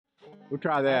We'll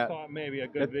try that. I thought maybe a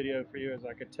good video for you is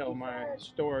I could tell my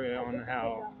story on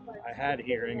how I had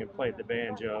hearing and played the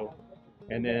banjo,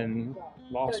 and then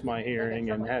lost my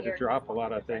hearing and had to drop a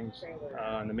lot of things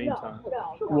in the meantime.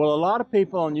 Well, a lot of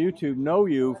people on YouTube know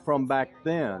you from back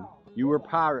then. You were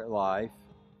Pir8Life,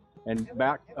 and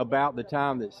back about the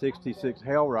time that 66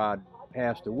 Hellride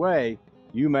passed away,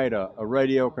 you made a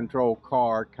radio control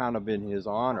car kind of in his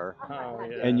honor. Oh,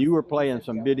 yeah. And you were playing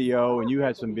some video, and you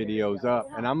had some videos up,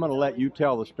 and I'm going to let you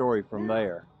tell the story from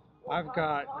there.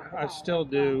 I still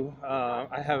do.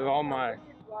 I have all my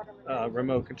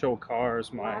remote control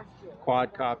cars, my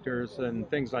quadcopters and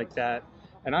things like that.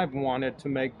 And I've wanted to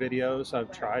make videos.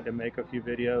 I've tried to make a few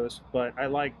videos, but I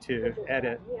like to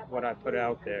edit what I put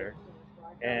out there.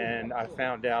 And I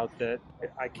found out that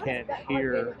I can't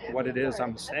hear what it is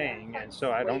I'm saying, and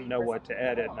so I don't know what to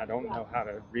edit, and I don't know how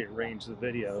to rearrange the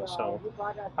video. So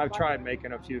I've tried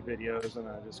making a few videos, and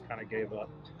I just kind of gave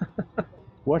up.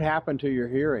 What happened to your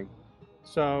hearing?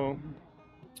 So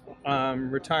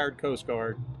retired Coast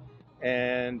Guard,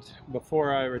 and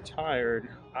before I retired,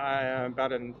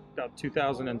 about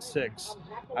 2006,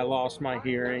 I lost my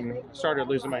hearing, started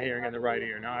losing my hearing in the right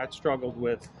ear. Now, I'd struggled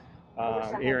with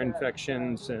ear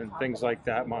infections and things like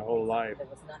that my whole life.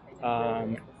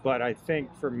 But I think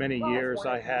for many years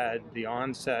I had the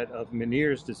onset of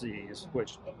Meniere's disease,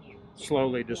 which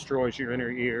slowly destroys your inner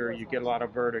ear. You get a lot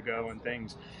of vertigo and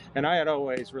things. And I had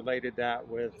always related that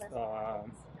with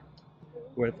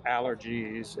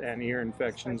allergies and ear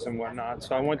infections and whatnot.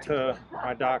 So I went to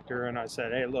my doctor and I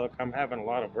said, hey, look, I'm having a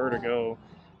lot of vertigo.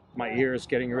 My ear is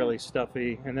getting really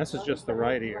stuffy, and this is just the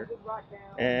right ear.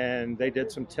 And they did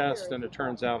some tests, and it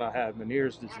turns out I have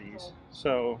Meniere's disease.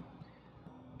 So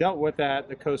dealt with that.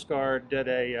 The Coast Guard did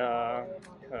a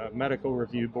medical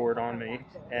review board on me,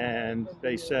 and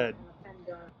they said,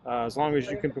 as long as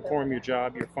you can perform your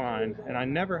job, you're fine. And I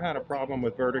never had a problem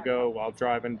with vertigo while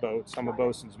driving boats. I'm a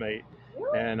bosun's mate,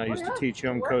 and I used to teach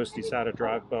young coasties how to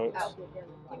drive boats.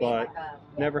 But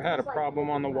never had a problem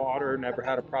on the water, never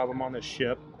had a problem on the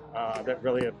ship that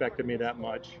really affected me that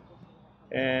much.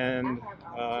 And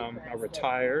I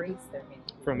retired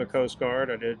from the Coast Guard.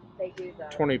 I did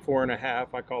 24 and a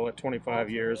half. I call it 25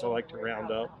 years. I like to round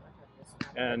up.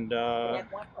 And I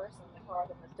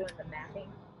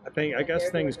guess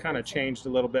things kind of changed a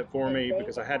little bit for me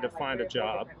because I had to find a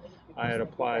job. I had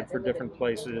applied for different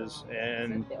places,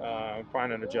 and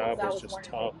finding a job was just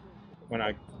tough when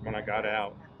I got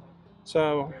out.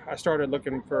 So I started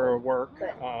looking for work,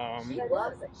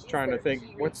 trying to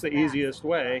think what's the easiest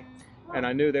way, and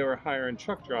I knew they were hiring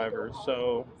truck drivers,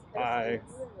 so I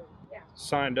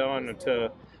signed on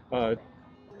to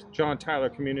John Tyler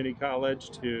Community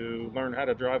College to learn how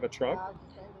to drive a truck.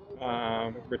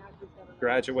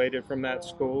 Graduated from that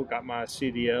school, got my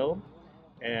CDL,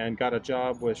 and got a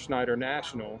job with Schneider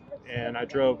National, and I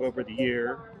drove over the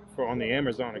year on the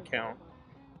Amazon account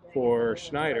for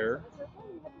Schneider.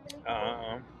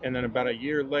 And then about a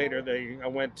year later, I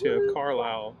went to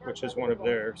Carlisle, which is one of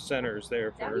their centers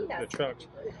there for the trucks,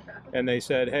 and they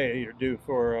said, hey, you're due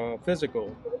for a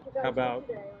physical. How about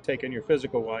taking your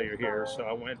physical while you're here? So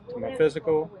I went to my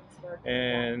physical,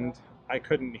 and I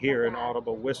couldn't hear an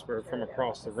audible whisper from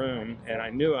across the room, and I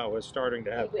knew I was starting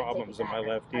to have problems in my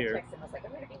left ear.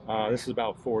 This is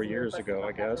about 4 years ago,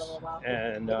 I guess,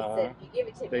 and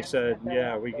they said,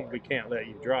 yeah, we can't let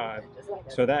you drive.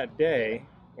 So that day,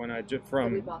 when I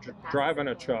from driving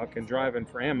a truck and driving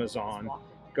for Amazon,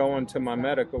 going to my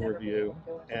medical review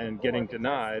and getting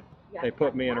denied, they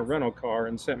put me in a rental car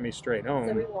and sent me straight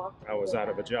home. I was out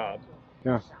of a job.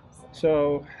 Yeah.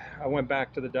 So I went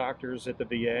back to the doctors at the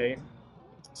VA,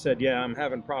 said, yeah, I'm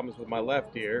having problems with my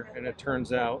left ear, and it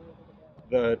turns out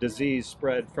the disease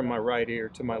spread from my right ear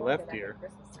to my left ear,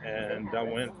 and I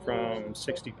went from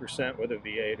 60% with the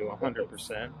VA to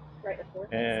 100%,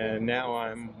 and now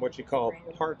I'm what you call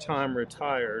part-time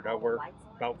retired. I work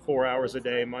about 4 hours a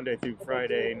day, Monday through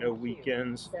Friday, no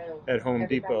weekends, at Home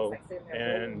Depot,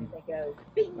 and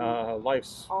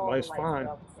life's fine.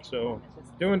 So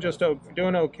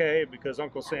doing okay because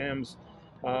Uncle Sam's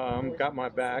got my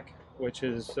back, which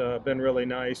has been really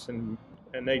nice, and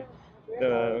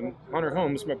the Hunter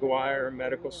Holmes McGuire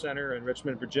Medical Center in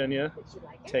Richmond, Virginia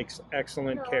takes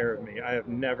excellent care of me. I have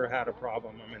never had a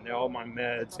problem. I mean, all my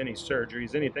meds, any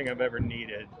surgeries, anything I've ever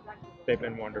needed, they've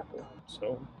been wonderful.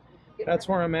 So that's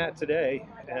where I'm at today.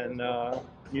 And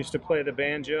used to play the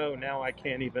banjo. Now I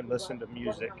can't even listen to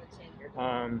music.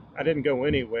 I didn't go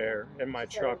anywhere in my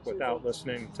truck without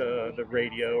listening to the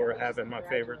radio or having my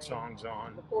favorite songs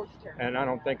on. And I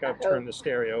don't think I've turned the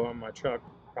stereo on my truck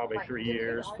probably 3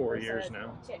 years, 4 years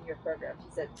now.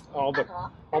 All the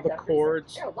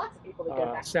chords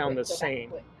sound the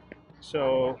same.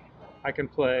 So I can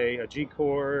play a G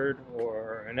chord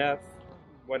or an F,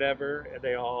 whatever,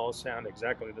 they all sound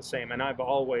exactly the same. And I've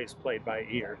always played by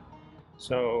ear.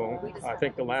 So I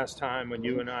think the last time when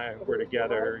you and I were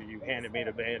together, you handed me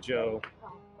the banjo,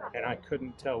 and I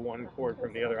couldn't tell one chord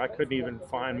from the other. I couldn't even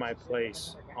find my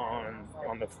place on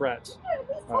the frets,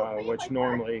 which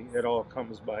normally it all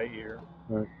comes by ear.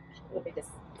 Right.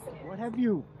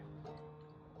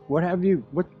 What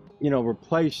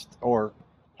replaced, or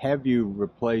have you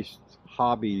replaced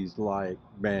hobbies like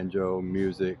banjo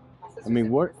music? I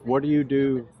mean, what do you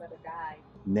do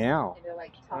now?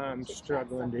 I'm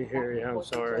struggling to hear you. I'm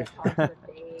sorry.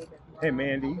 Hey,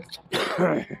 Mandy.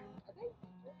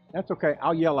 That's okay.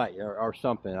 I'll yell at you or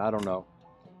something. I don't know.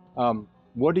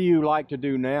 What do you like to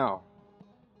do now?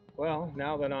 Well,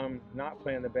 now that I'm not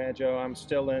playing the banjo, I'm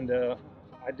still into.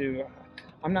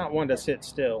 I'm not one to sit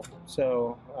still,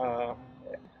 so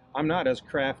I'm not as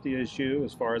crafty as you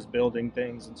as far as building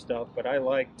things and stuff. But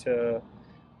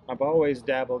I've always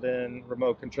dabbled in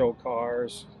remote control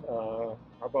cars.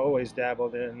 I've always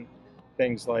dabbled in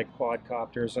things like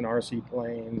quadcopters and RC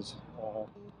planes.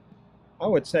 I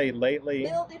would say lately,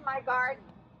 building my garden.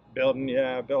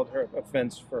 Build her a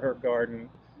fence for her garden.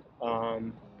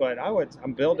 But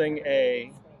I'm building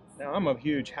now I'm a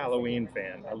huge Halloween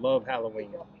fan. I love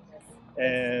Halloween.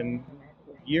 And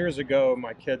years ago,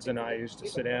 my kids and I used to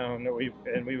sit down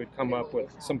and we would come up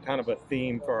with some kind of a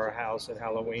theme for our house at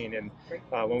Halloween. And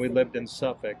when we lived in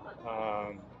Suffolk,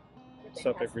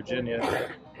 Virginia,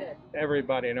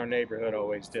 everybody in our neighborhood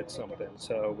always did something.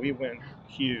 So we went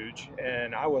huge,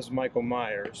 and I was Michael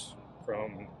Myers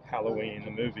from Halloween,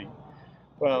 the movie.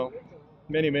 Well,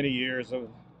 many, many years of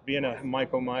being a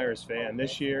Michael Myers fan.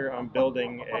 This year I'm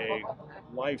building a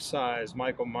life-size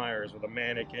Michael Myers with a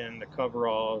mannequin, the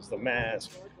coveralls, the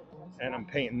mask, and I'm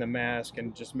painting the mask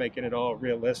and just making it all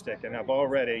realistic. And I've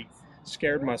already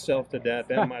scared myself to death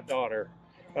and my daughter.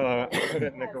 I put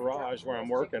it in the garage where I'm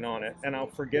working on it, and I'll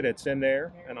forget it's in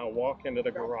there, and I'll walk into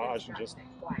the garage and just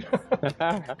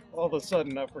all of a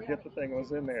sudden I forget the thing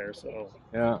was in there. So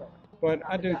yeah. But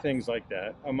I do things like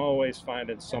that. I'm always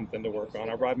finding something to work on.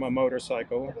 I ride my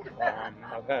motorcycle.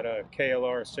 I've had a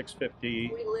KLR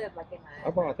 650. I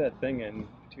bought that thing in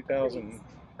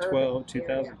 2012,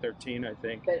 2013, I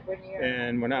think.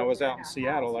 And when I was out in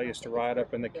Seattle, I used to ride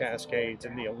up in the Cascades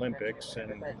and the Olympics,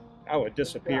 and I would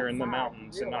disappear in the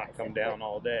mountains and not come down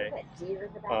all day.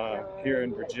 Here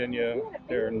in Virginia,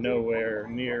 they're nowhere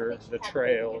near the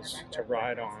trails to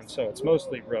ride on, so it's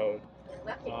mostly road.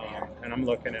 And I'm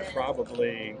looking at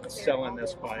probably selling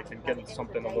this bike and getting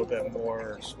something a little bit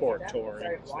more sport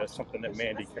touring. So that's something that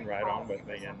Mandy can ride on with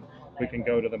me, and we can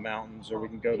go to the mountains or we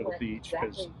can go to the beach,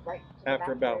 because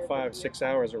after about 5-6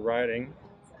 hours of riding,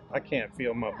 I can't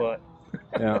feel my butt.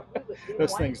 Yeah.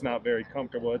 This thing's not very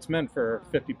comfortable. It's meant for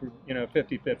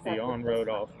 50-50 on-road,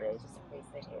 off-road.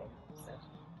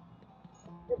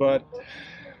 But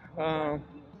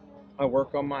I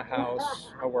work on my house.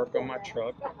 I work on my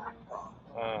truck.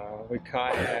 We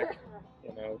kayak,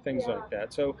 things like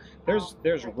that. So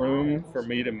there's room for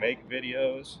me to make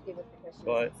videos,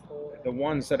 but the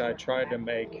ones that I tried to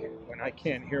make when I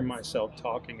can't hear myself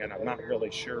talking and I'm not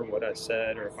really sure what I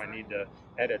said, or if I need to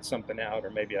edit something out, or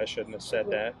maybe I shouldn't have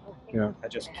said that. Yeah. I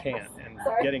just can't. And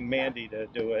getting Mandy to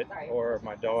do it, or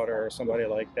my daughter, or somebody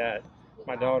like that.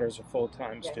 My daughter's a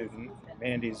full-time student.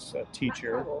 Mandy's a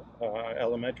teacher,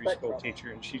 elementary school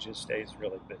teacher, and she just stays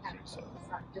really busy. So,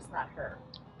 just not her.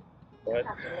 But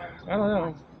I don't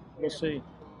know. We'll see.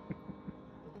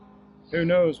 Who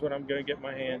knows what I'm going to get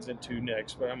my hands into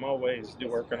next? But I'm always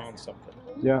working on something.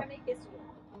 Yeah.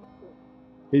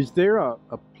 Is there a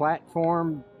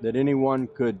platform that anyone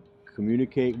could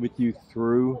communicate with you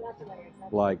through?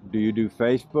 Like, do you do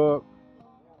Facebook?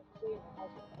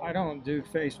 I don't do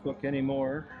Facebook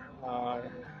anymore,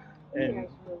 and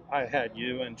I had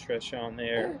you and Trish on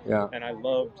there, yeah. And I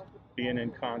loved being in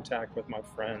contact with my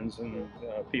friends and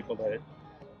people that,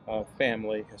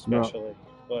 family especially. No.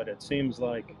 But it seems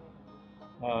like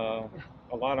a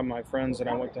lot of my friends that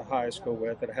I went to high school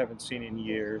with that I haven't seen in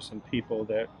years, and people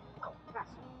that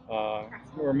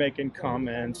were making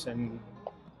comments and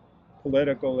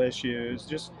political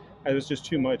issues. It was just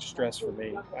too much stress for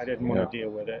me. I didn't want to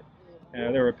deal with it.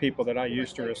 There were people that I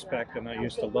used to respect and I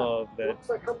used to love that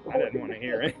I didn't want to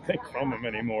hear anything from them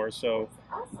anymore. So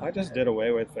I just did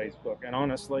away with Facebook. And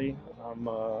honestly, I'm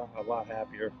a lot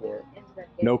happier for it.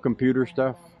 No computer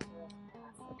stuff?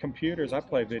 computers, I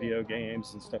play video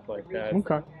games and stuff like that.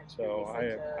 Okay. So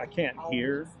I can't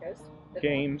hear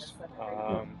games.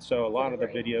 So a lot of the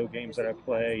video games that I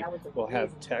play will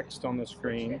have text on the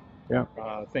screen. Yeah.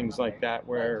 Things like that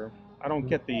where I don't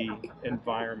get the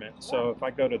environment. So if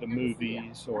I go to the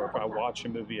movies or if I watch a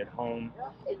movie at home,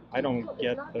 I don't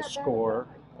get the score,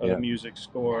 the music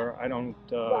score. I don't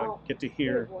get to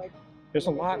hear. There's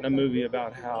a lot in a movie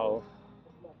about how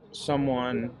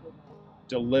someone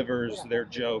delivers their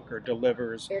joke or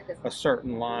delivers a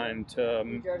certain line to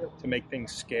make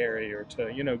things scary or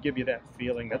to, you know, give you that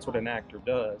feeling. That's what an actor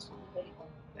does.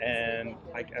 And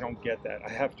I don't get that. I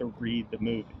have to read the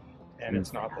movie, and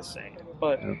it's not the same.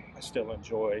 But I still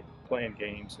enjoy playing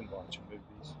games and watching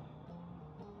movies.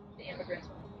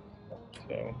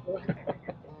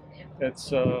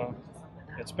 So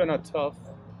it's been a tough.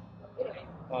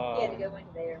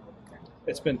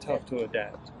 It's been tough to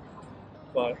adapt,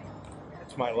 but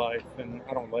it's my life, and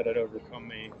I don't let it overcome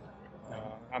me.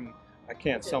 I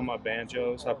can't sell my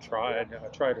banjos. I've tried. I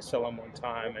tried to sell them one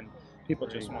time, and people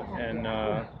just went and.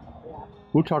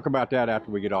 We'll talk about that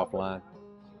after we get offline.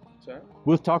 Sorry?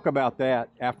 We'll talk about that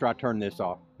after I turn this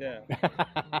off. Yeah.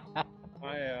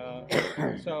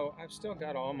 So I've still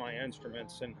got all my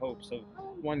instruments in hopes of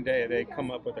one day they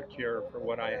come up with a cure for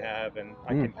what I have and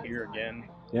I can hear again.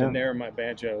 Yeah. And there are my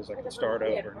banjos. I can start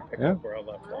over and pick up where I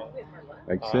left off.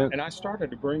 Makes sense. And I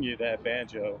started to bring you that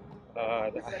banjo.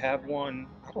 I have one.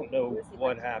 I don't know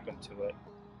what happened to it.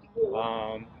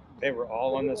 They were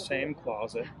all in the same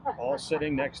closet, all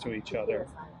sitting next to each other.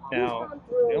 Now,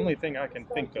 the only thing I can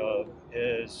think of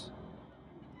is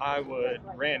I would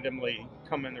randomly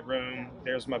come in the room,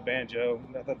 there's my banjo,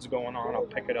 nothing's going on, I'll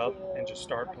pick it up and just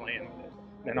start playing with it.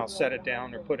 Then I'll set it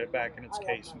down or put it back in its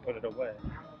case and put it away.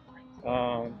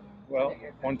 Well,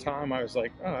 one time I was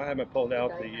like, oh, I haven't pulled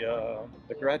out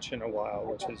the Gretsch in a while,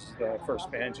 which is the first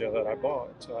banjo that I bought.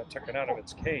 So I took it out of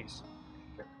its case.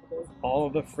 All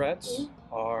of the frets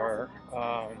are,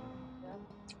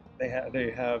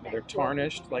 they're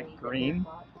tarnished like green.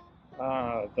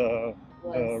 The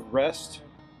rest,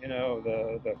 you know,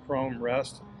 the chrome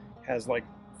rest has like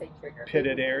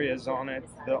pitted areas on it.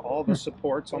 All the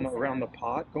supports around the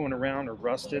pot going around are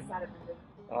rusted.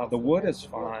 The wood is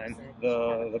fine.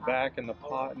 The back and the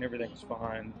pot and everything's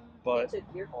fine. But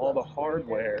all the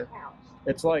hardware,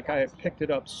 it's like I picked it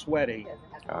up sweaty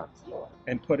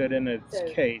and put it in its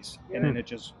case, and then it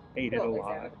just ate it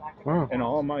alive. Wow. And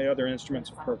all my other instruments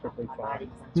are perfectly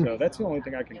fine. So that's the only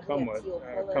thing I can come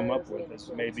up with is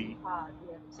maybe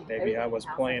I was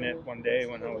playing it one day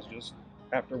when I was just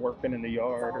after working in the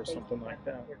yard or something like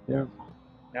that. Yeah.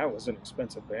 That was an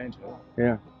expensive banjo.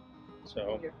 Yeah.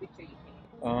 So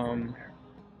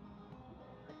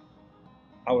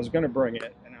I was going to bring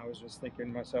it, and I was just thinking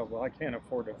to myself, well, I can't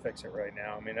afford to fix it right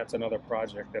now. I mean, that's another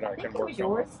project that I can work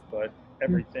on, but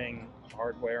everything,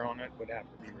 hardware on it would have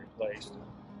to be replaced.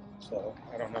 So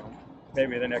I don't know.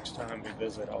 Maybe the next time we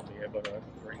visit, I'll be able to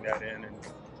bring that in and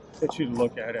get you to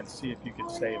look at it and see if you can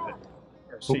save it,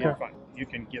 or see if you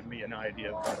can give me an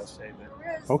idea of how to save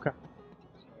it. Okay.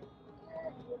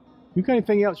 You got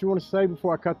anything else you want to say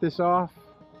before I cut this off?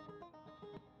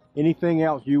 Anything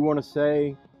else you want to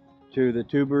say to the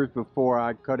tubers before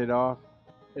I cut it off?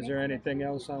 Is there anything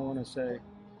else I want to say?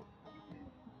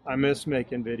 I miss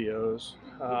making videos.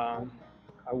 I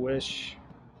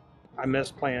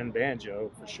miss playing banjo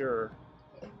for sure.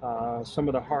 Some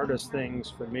of the hardest things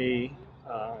for me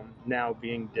now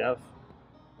being deaf,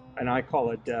 and I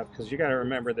call it deaf because you got to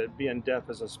remember that being deaf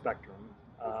is a spectrum.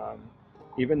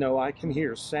 Even though I can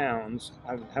hear sounds,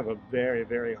 I have a very,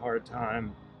 very hard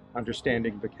time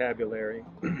understanding vocabulary.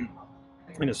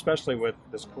 And especially with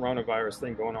this coronavirus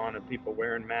thing going on and people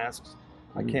wearing masks,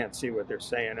 I can't see what they're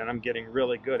saying, and I'm getting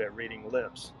really good at reading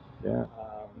lips. Yeah.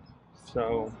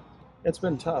 So it's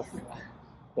been tough,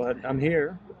 but I'm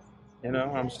here. You know,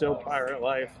 I'm still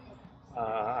Pir8Life.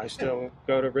 I still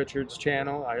go to Richard's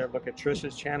channel. I look at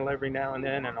Trish's channel every now and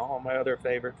then, and all my other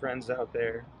favorite friends out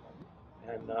there.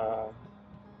 And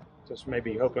just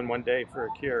maybe hoping one day for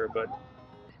a cure, but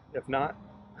if not,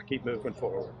 I keep moving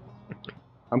forward.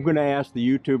 I'm going to ask the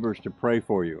YouTubers to pray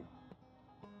for you.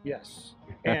 Yes.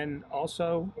 And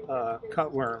also,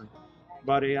 Cutworm,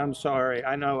 buddy, I'm sorry.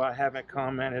 I know I haven't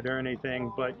commented or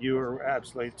anything, but you are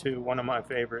absolutely one of my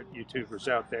favorite YouTubers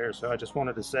out there. So I just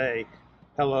wanted to say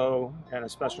hello and a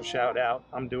special shout out.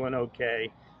 I'm doing okay.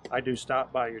 I do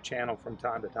stop by your channel from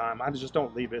time to time. I just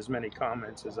don't leave as many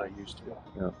comments as I used to.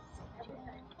 Yeah.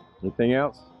 Anything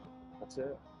else? That's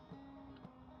it.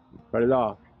 Cut it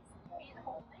off.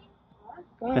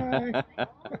 Bye.